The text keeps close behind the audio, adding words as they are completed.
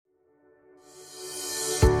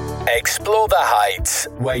Explore the heights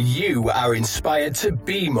where you are inspired to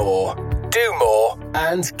be more, do more,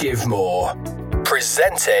 and give more.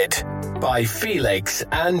 Presented by Felix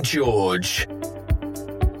and George.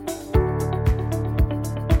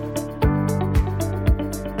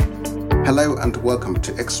 Hello and welcome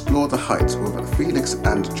to Explore the Heights with Felix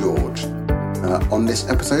and George. On this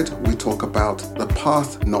episode, we talk about the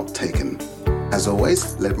path not taken. As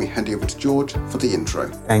always, let me hand you over to George for the intro.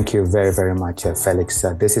 Thank you very, very much, Felix.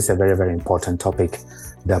 This is a very, very important topic,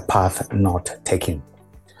 the path not taken.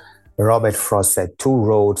 Robert Frost said, 2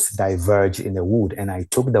 roads diverge in the wood, and I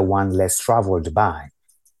took the one less traveled by,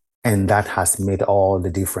 and that has made all the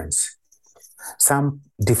difference. Some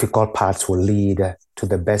difficult paths will lead to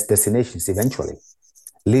the best destinations eventually,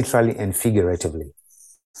 literally and figuratively.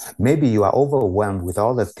 Maybe you are overwhelmed with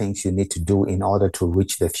all the things you need to do in order to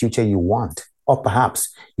reach the future you want. Or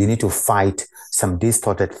perhaps you need to fight some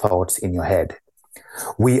distorted thoughts in your head.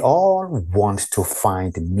 We all want to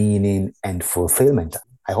find meaning and fulfillment.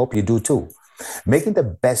 I hope you do too. Making the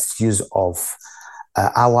best use of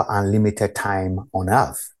our unlimited time on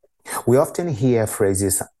earth. We often hear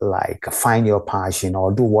phrases like find your passion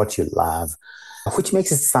or do what you love, which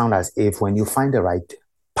makes it sound as if when you find the right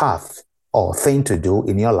path or thing to do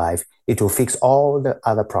in your life, it will fix all the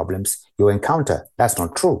other problems you encounter. That's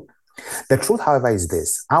not true. The truth, however, is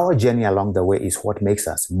this. Our journey along the way is what makes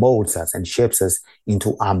us, molds us, and shapes us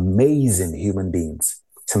into amazing human beings.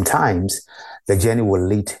 Sometimes the journey will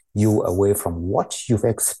lead you away from what you've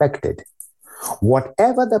expected.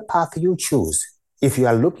 Whatever the path you choose, if you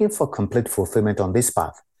are looking for complete fulfillment on this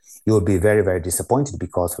path, you will be very, very disappointed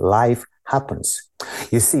because life happens.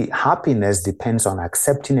 You see, happiness depends on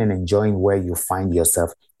accepting and enjoying where you find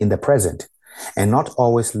yourself in the present and not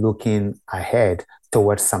always looking ahead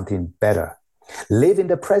towards something better. Live in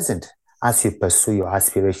the present as you pursue your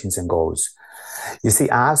aspirations and goals. You see,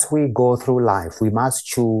 as we go through life, we must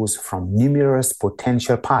choose from numerous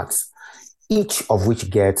potential paths, each of which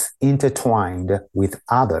gets intertwined with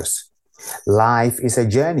others. Life is a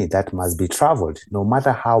journey that must be traveled, no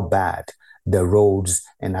matter how bad the roads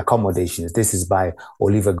and accommodations. This is by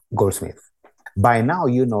Oliver Goldsmith. By now,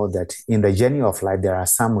 you know that in the journey of life, there are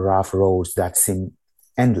some rough roads that seem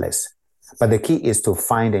endless. But the key is to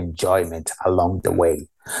find enjoyment along the way.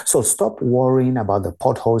 So stop worrying about the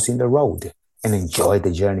potholes in the road and enjoy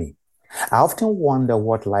the journey. I often wonder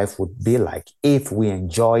what life would be like if we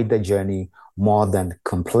enjoyed the journey more than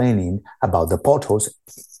complaining about the potholes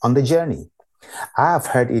on the journey. I have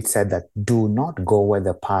heard it said that do not go where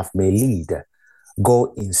the path may lead.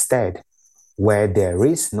 Go instead where there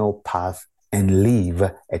is no path and leave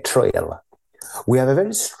a trail. We have a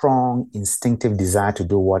very strong instinctive desire to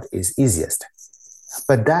do what is easiest,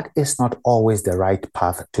 but that is not always the right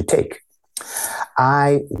path to take.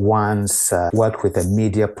 I once worked with a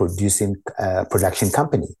media production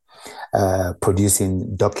company,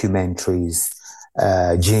 producing documentaries,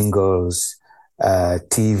 jingles,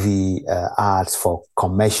 TV ads for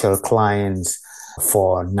commercial clients,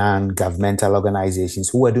 for non-governmental organizations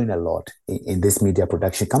who were doing a lot in this media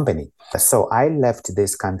production company. So I left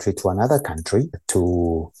this country to another country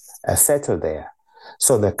to settle there.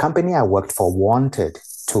 So the company I worked for wanted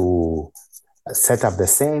to set up the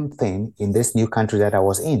same thing in this new country that I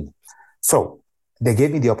was in. So they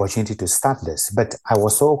gave me the opportunity to start this, but I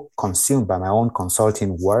was so consumed by my own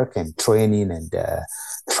consulting work and training and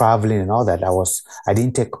traveling and all that, I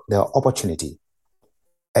didn't take the opportunity.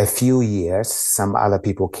 A few years, some other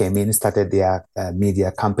people came in, started their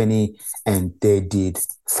media company, and they did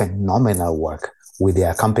phenomenal work with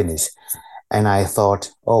their companies. And I thought,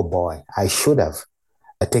 oh boy, I should have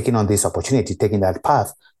taken on this opportunity, taken that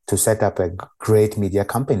path to set up a great media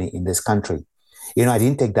company in this country. You know, I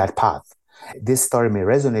didn't take that path. This story may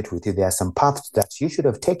resonate with you. There are some paths that you should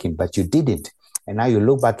have taken, but you didn't. And now you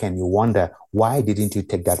look back and you wonder, why didn't you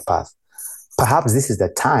take that path? Perhaps this is the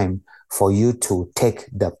time for you to take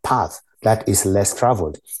the path that is less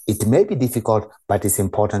traveled. It may be difficult, but it's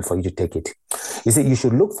important for you to take it. You see, you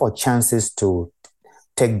should look for chances to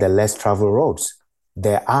take the less traveled roads.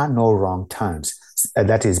 There are no wrong turns.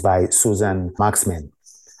 That is by Susan Marksman.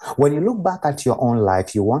 When you look back at your own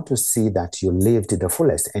life, you want to see that you lived to the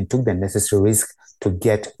fullest and took the necessary risk to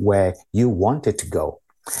get where you wanted to go.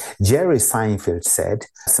 Jerry Seinfeld said,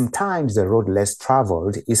 sometimes the road less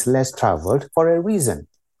traveled is less traveled for a reason.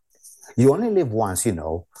 You only live once, you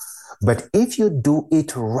know, but if you do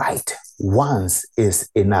it right, once is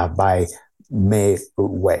enough, by Mae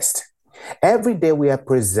West. Every day we are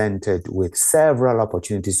presented with several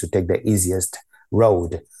opportunities to take the easiest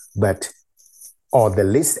road, or the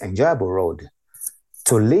least enjoyable road.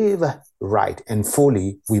 To live right and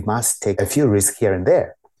fully, we must take a few risks here and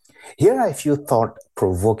there. Here are a few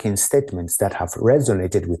thought-provoking statements that have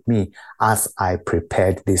resonated with me as I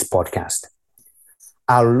prepared this podcast.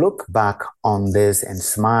 I'll look back on this and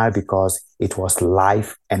smile because it was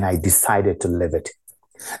life and I decided to live it.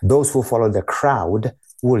 Those who follow the crowd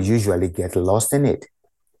will usually get lost in it.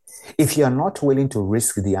 If you are not willing to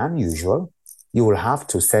risk the unusual, you will have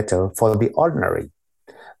to settle for the ordinary.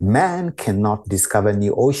 Man cannot discover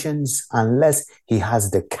new oceans unless he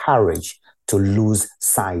has the courage to lose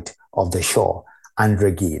sight of the shore.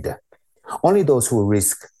 Andre Gide. Only those who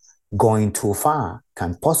risk going too far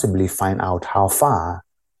can possibly find out how far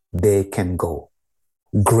they can go.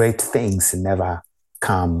 Great things never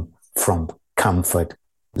come from comfort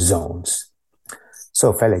zones.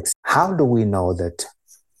 So, Felix, how do we know that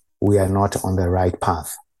we are not on the right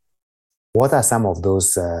path? What are some of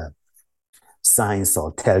those signs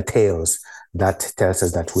or telltales that tells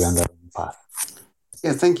us that we are on the wrong path?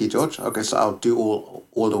 Yeah, thank you, George. Okay, so I'll do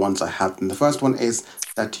all the ones I have. And the first one is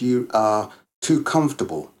that you are too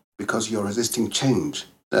comfortable because you're resisting change.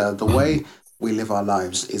 The way we live our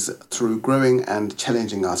lives is through growing and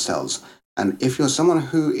challenging ourselves. And if you're someone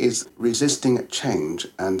who is resisting change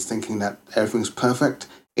and thinking that everything's perfect,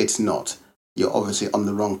 it's not. You're obviously on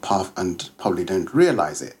the wrong path and probably don't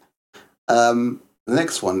realize it. The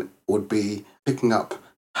next one would be picking up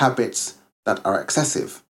habits that are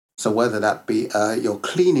excessive. So whether that be you're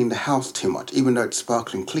cleaning the house too much, even though it's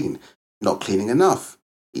sparkling clean, not cleaning enough,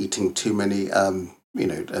 eating too many,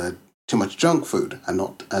 too much junk food,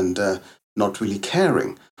 and not really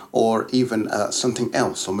caring, or even something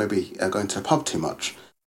else, or maybe going to the pub too much.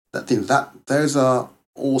 Those are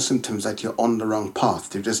all symptoms that you're on the wrong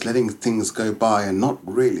path. You're just letting things go by and not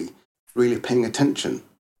really paying attention.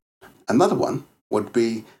 Another one would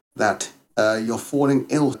be that you're falling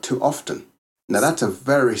ill too often. Now, that's a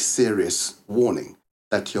very serious warning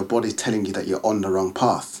that your body's telling you that you're on the wrong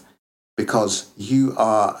path, because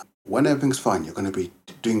when everything's fine, you're going to be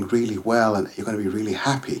doing really well and you're going to be really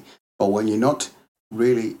happy. But when you're not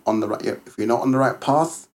really if you're not on the right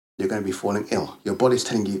path, you're going to be falling ill. Your body's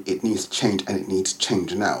telling you it needs change and it needs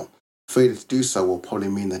change now. Failure to do so will probably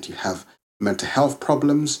mean that you have mental health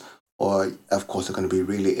problems, or of course you're going to be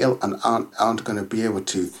really ill and aren't going to be able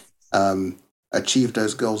to achieve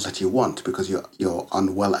those goals that you want because you're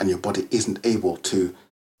unwell and your body isn't able to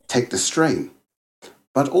take the strain.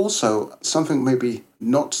 But also, something maybe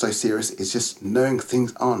not so serious is just knowing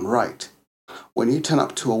things aren't right. When you turn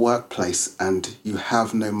up to a workplace and you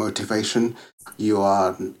have no motivation, you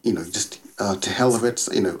are, just to hell of it.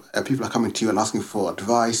 People are coming to you and asking for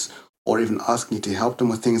advice, or even asking you to help them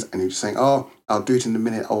with things, and you're just saying, "Oh, I'll do it in a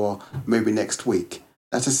minute, or maybe next week."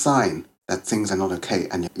 That's a sign that things are not okay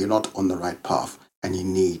and you're not on the right path and you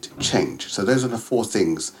need change. So those are the 4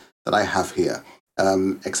 things that I have here.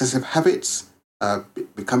 Excessive habits,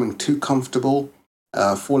 becoming too comfortable,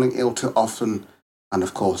 falling ill too often, and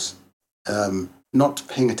of course, not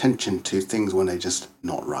paying attention to things when they're just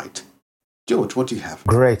not right. George, what do you have?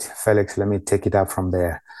 Great, Felix. Let me take it up from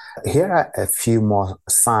there. Here are a few more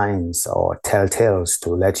signs or telltales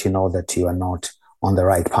to let you know that you are not on the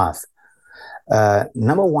right path.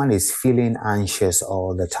 Number 1 is feeling anxious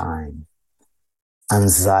all the time.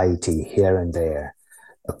 Anxiety here and there,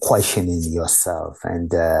 questioning yourself,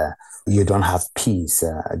 and you don't have peace,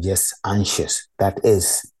 just anxious. That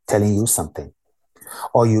is telling you something.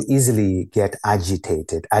 Or you easily get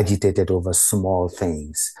agitated over small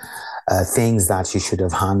things, things that you should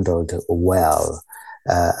have handled well,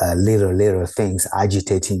 little things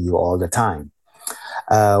agitating you all the time.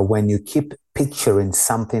 When you keep picturing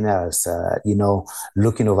something else,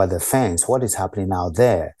 looking over the fence, what is happening out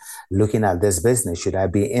there, looking at this business, should I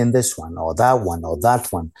be in this one or that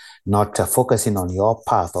one, not focusing on your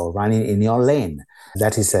path or running in your lane.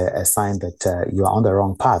 That is a sign that you are on the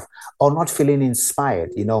wrong path. Or not feeling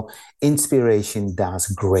inspired. Inspiration does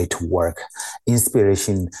great work.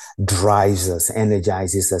 Inspiration drives us,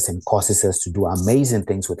 energizes us, and causes us to do amazing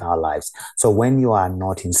things with our lives. So when you are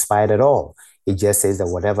not inspired at all, it just says that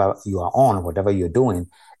whatever you are on, whatever you're doing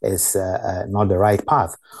is not the right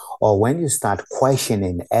path. Or when you start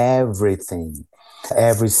questioning everything,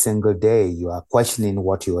 every single day, you are questioning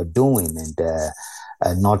what you are doing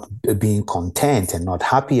and not being content and not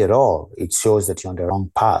happy at all, it shows that you're on the wrong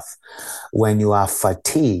path. When you are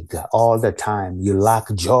fatigued all the time, you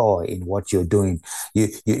lack joy in what you're doing.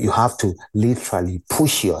 You have to literally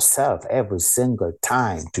push yourself every single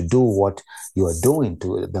time to do what you are doing,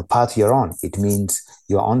 to the path you're on. It means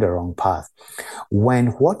you're on the wrong path. When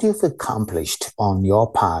what you've accomplished on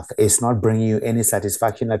your path is not bringing you any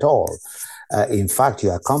satisfaction at all, In fact,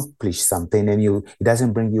 you accomplish something and it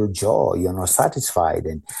doesn't bring you joy. You're not satisfied,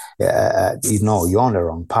 and you're on the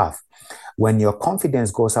wrong path. When your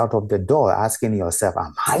confidence goes out of the door, asking yourself,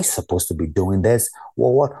 am I supposed to be doing this?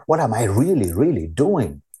 Well, what am I really, really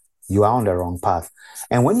doing? You are on the wrong path.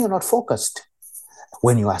 And when you're not focused,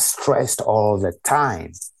 when you are stressed all the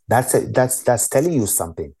time, that's telling you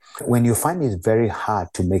something. When you find it very hard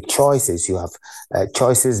to make choices, you have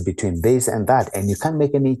choices between this and that, and you can't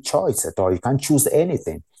make any choice at all. You can't choose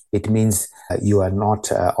anything. It means you are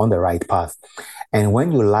not on the right path. And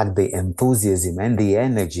when you lack the enthusiasm and the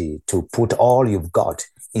energy to put all you've got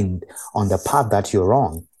on the path that you're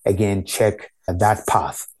on, again, check that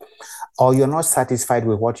path. Or you're not satisfied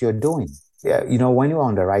with what you're doing. When you're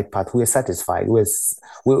on the right path, we're satisfied.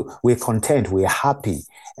 We're content. We're happy.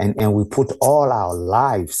 And we put all our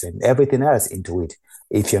lives and everything else into it.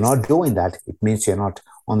 If you're not doing that, it means you're not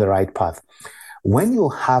on the right path. When you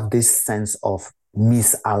have this sense of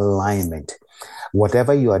misalignment,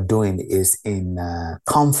 whatever you are doing is in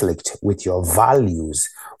conflict with your values,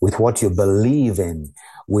 with what you believe in,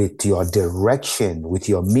 with your direction, with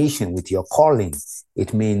your mission, with your calling,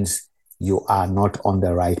 it means you are not on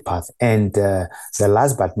the right path. And the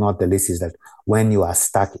last but not the least is that when you are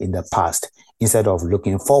stuck in the past, instead of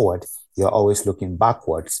looking forward, you're always looking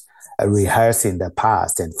backwards, rehearsing the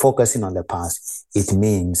past and focusing on the past. It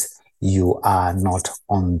means you are not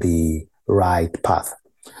on the right path.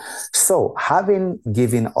 So, having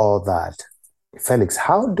given all that, Felix,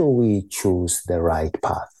 how do we choose the right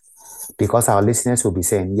path? Because our listeners will be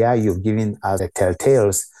saying, yeah, you've given us the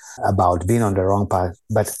telltales about being on the wrong path,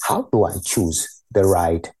 but how do I choose the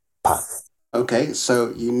right path? Okay,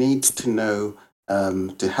 so you need to know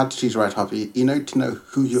how to choose the right path. You need to know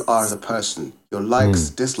who you are as a person, your likes,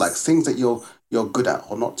 dislikes, things that you're good at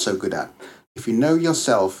or not so good at. If you know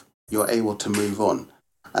yourself, you're able to move on.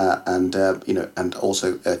 And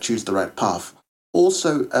also choose the right path.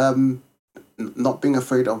 Also, not being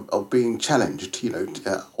afraid of being challenged.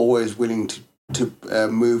 Always willing to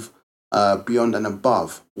move beyond and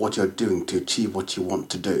above what you're doing to achieve what you want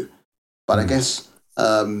to do. But I guess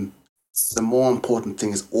the more important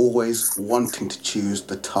thing is always wanting to choose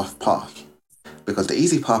the tough path, because the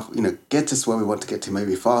easy path, gets us where we want to get to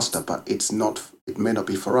maybe faster, but it may not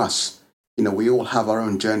be for us. We all have our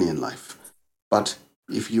own journey in life, but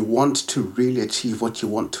if you want to really achieve what you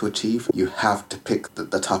want to achieve, you have to pick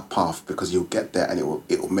the tough path, because you'll get there and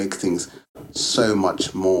it will make things so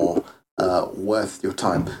much more worth your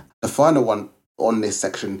time. The final one on this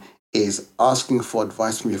section is asking for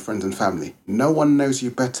advice from your friends and family. No one knows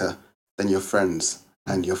you better than your friends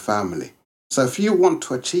and your family. So if you want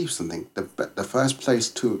to achieve something, the first place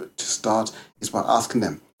to start is by asking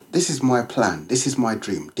them, this is my plan, this is my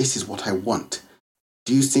dream, this is what I want.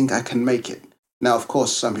 Do you think I can make it? Now, of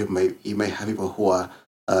course, some people you may have people who are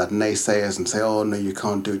naysayers and say, oh, no, you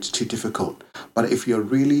can't do it, it's too difficult. But if you're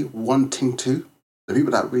really wanting to, the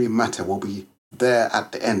people that really matter will be there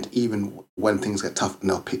at the end, even when things get tough, and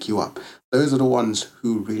they'll pick you up. Those are the ones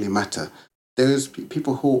who really matter. Those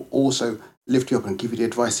people who also lift you up and give you the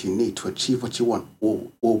advice you need to achieve what you want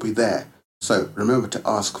will be there. So remember to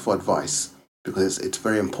ask for advice, because it's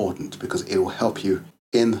very important, because it will help you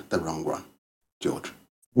in the long run. George.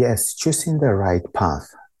 Yes, choosing the right path.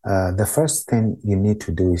 The first thing you need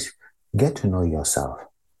to do is get to know yourself.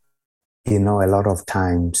 A lot of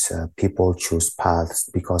times people choose paths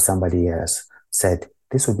because somebody else said,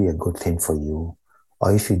 this would be a good thing for you.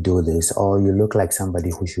 Or if you do this, or you look like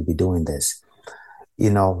somebody who should be doing this.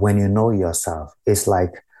 When you know yourself, it's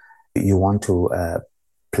like you want to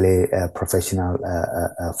play professional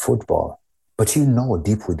football, but you know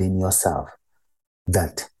deep within yourself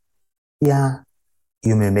that, yeah,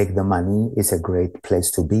 you may make the money, it's a great place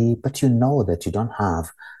to be, but you know that you don't have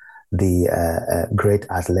the great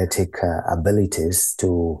athletic abilities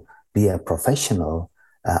to be a professional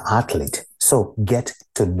athlete. So get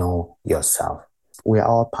to know yourself. We are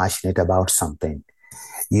all passionate about something.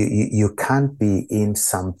 You can't be in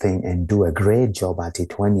something and do a great job at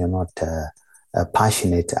it when you're not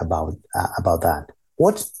passionate about that.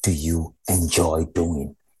 What do you enjoy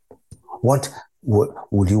doing? What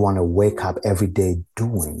would you want to wake up every day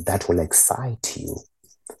doing that will excite you?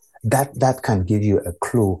 That can give you a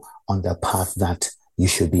clue on the path that you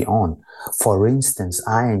should be on. For instance,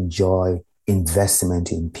 I enjoy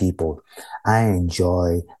investment in people. I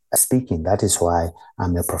enjoy speaking. That is why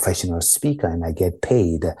I'm a professional speaker and I get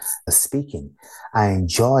paid speaking. I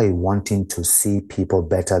enjoy wanting to see people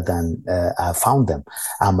better than I found them.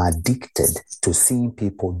 I'm addicted to seeing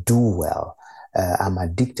people do well. I'm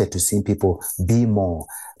addicted to seeing people be more,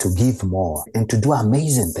 to give more, and to do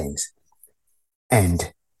amazing things.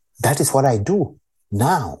 And That is what I do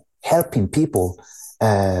now, helping people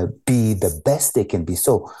be the best they can be.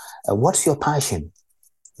 So what's your passion?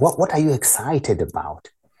 What are you excited about?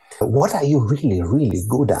 What are you really, really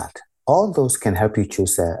good at? All those can help you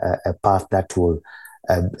choose a path that will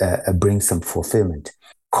bring some fulfillment.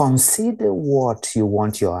 Consider what you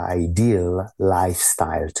want your ideal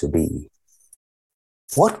lifestyle to be.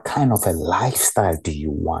 What kind of a lifestyle do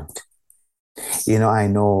you want? I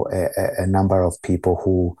know a number of people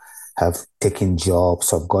who have taken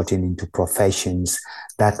jobs or gotten into professions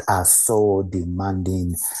that are so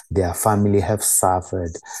demanding. Their family have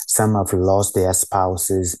suffered. Some have lost their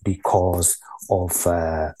spouses because of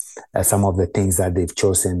some of the things that they've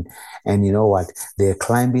chosen. And you know what? They're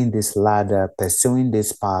climbing this ladder, pursuing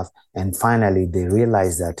this path, and finally they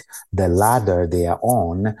realize that the ladder they are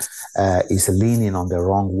on is leaning on the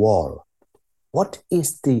wrong wall. What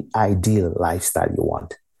is the ideal lifestyle you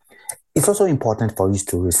want? It's also important for you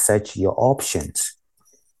to research your options.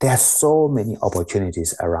 There are so many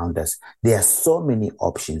opportunities around us. There are so many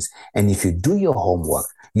options. And if you do your homework,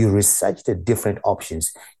 you research the different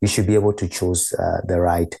options, you should be able to choose the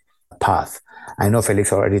right path. I know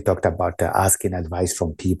Felix already talked about asking advice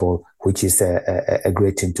from people, which is a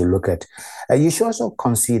great thing to look at. You should also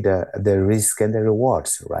consider the risk and the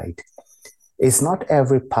rewards, right? It's not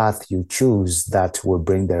every path you choose that will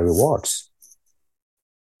bring the rewards.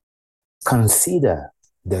 Consider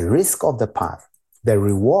the risk of the path, the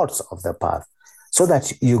rewards of the path, so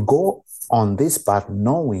that you go on this path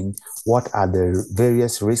knowing what are the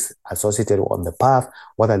various risks associated on the path,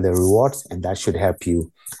 what are the rewards, and that should help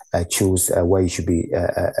you choose where you should be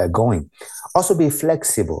going. Also be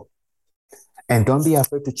flexible and don't be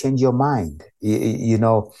afraid to change your mind.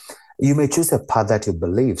 You may choose a path that you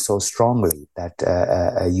believe so strongly that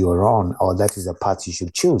you're on, or that is the path you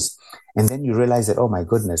should choose. And then you realize that, oh my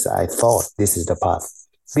goodness, I thought this is the path.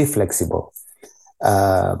 Be flexible.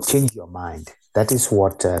 Change your mind. That is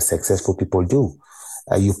what successful people do.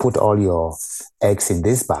 You put all your eggs in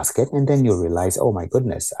this basket and then you realize, oh my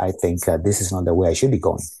goodness, I think this is not the way I should be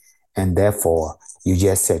going. And therefore, you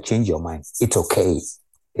just change your mind. It's okay.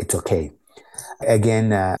 It's okay. Again,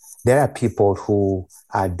 there are people who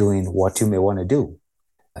are doing what you may want to do.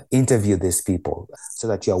 Interview these people so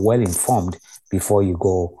that you're well informed before you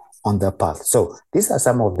go on the path. So these are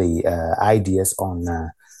some of the ideas on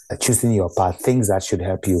choosing your path, things that should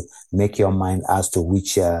help you make your mind as to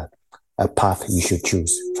which path you should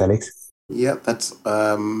choose. Felix? Yeah, that's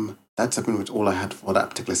pretty much all I had for that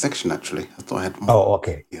particular section, actually. I thought I had more. Oh,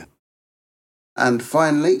 okay. Yeah. And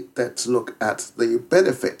finally, let's look at the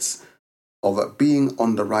benefits of being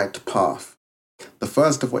on the right path. The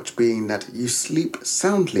first of which being that you sleep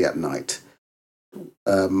soundly at night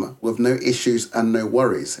with no issues and no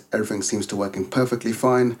worries. Everything seems to work in perfectly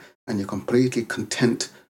fine and you're completely content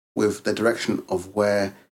with the direction of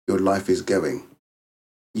where your life is going.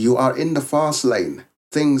 You are in the fast lane.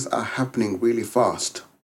 Things are happening really fast.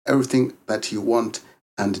 Everything that you want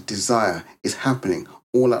and desire is happening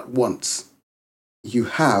all at once. You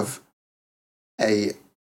have a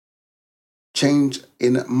change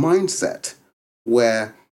in mindset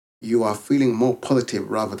where you are feeling more positive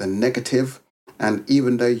rather than negative. And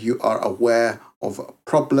even though you are aware of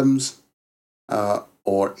problems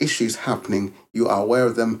or issues happening, you are aware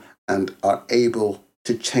of them and are able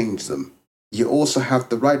to change them. You also have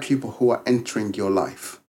the right people who are entering your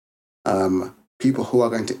life. People who are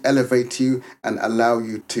going to elevate you and allow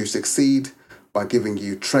you to succeed by giving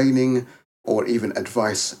you training or even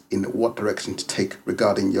advice in what direction to take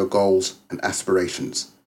regarding your goals and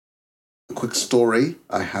aspirations. A quick story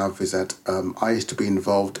I have is that I used to be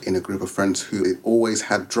involved in a group of friends who always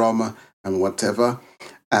had drama and whatever.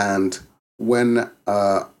 And when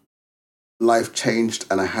life changed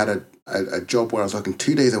and I had a job where I was working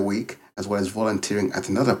 2 days a week, as well as volunteering at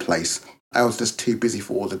another place, I was just too busy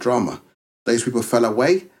for all the drama. Those people fell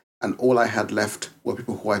away, and all I had left were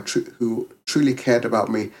people who truly cared about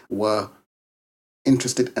me, were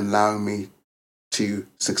interested in allowing me to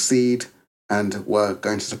succeed, and were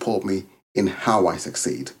going to support me in how I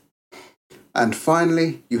succeed. And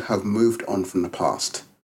finally, you have moved on from the past.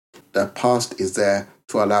 The past is there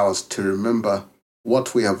to allow us to remember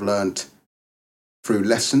what we have learned through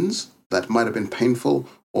lessons that might have been painful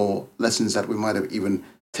or lessons that we might have even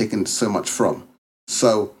taken so much from.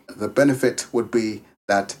 So the benefit would be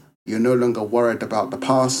that you're no longer worried about the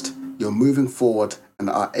past, you're moving forward and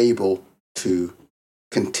are able to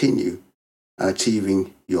continue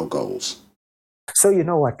achieving your goals. So you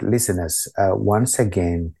know what, listeners, once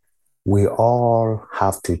again, we all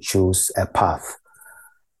have to choose a path.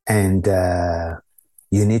 And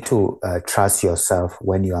You need to trust yourself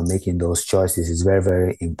when you are making those choices. It's very,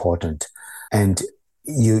 very important. And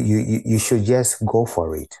you should just go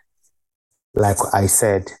for it. Like I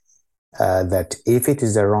said, that if it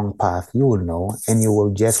is the wrong path, you will know and you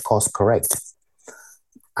will just course correct.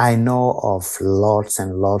 I know of lots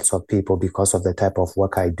and lots of people, because of the type of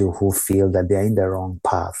work I do, who feel that they're in the wrong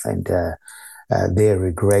path and they're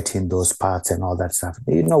regretting those paths and all that stuff.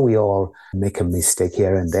 We all make a mistake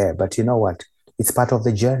here and there, but you know what? It's part of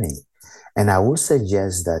the journey. And I would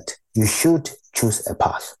suggest that you should choose a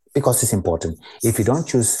path because it's important. If you don't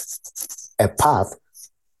choose a path,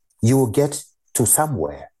 you will get to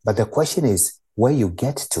somewhere. But the question is where you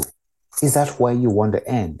get to. Is that where you want to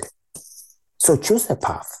end? So choose a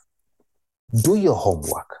path. Do your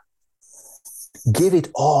homework. Give it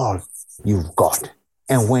all you've got.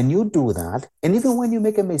 And when you do that, and even when you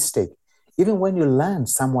make a mistake, even when you learn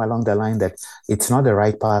somewhere along the line that it's not the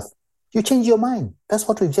right path, you change your mind. That's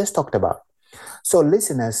what we just talked about. So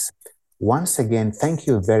listeners, once again, thank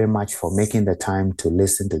you very much for making the time to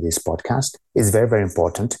listen to this podcast. It's very, very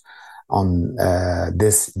important on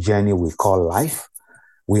this journey we call life.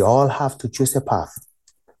 We all have to choose a path.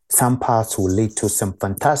 Some paths will lead to some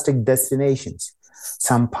fantastic destinations.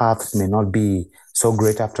 Some paths may not be so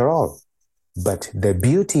great after all. But the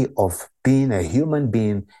beauty of being a human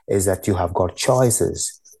being is that you have got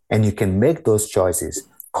choices and you can make those choices,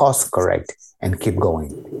 course correct, and keep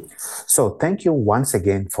going. So thank you once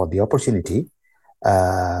again for the opportunity.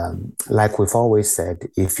 Like we've always said,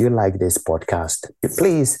 if you like this podcast,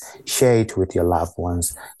 please share it with your loved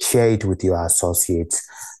ones, share it with your associates,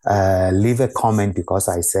 leave a comment, because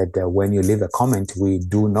I said when you leave a comment, we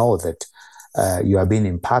do know that you are being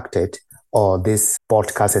impacted, or this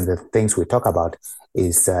podcast and the things we talk about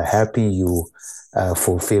is helping you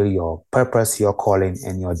fulfill your purpose, your calling,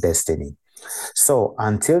 and your destiny. So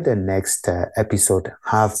until the next episode,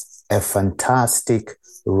 have a fantastic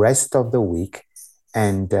rest of the week,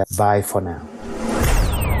 and bye for now.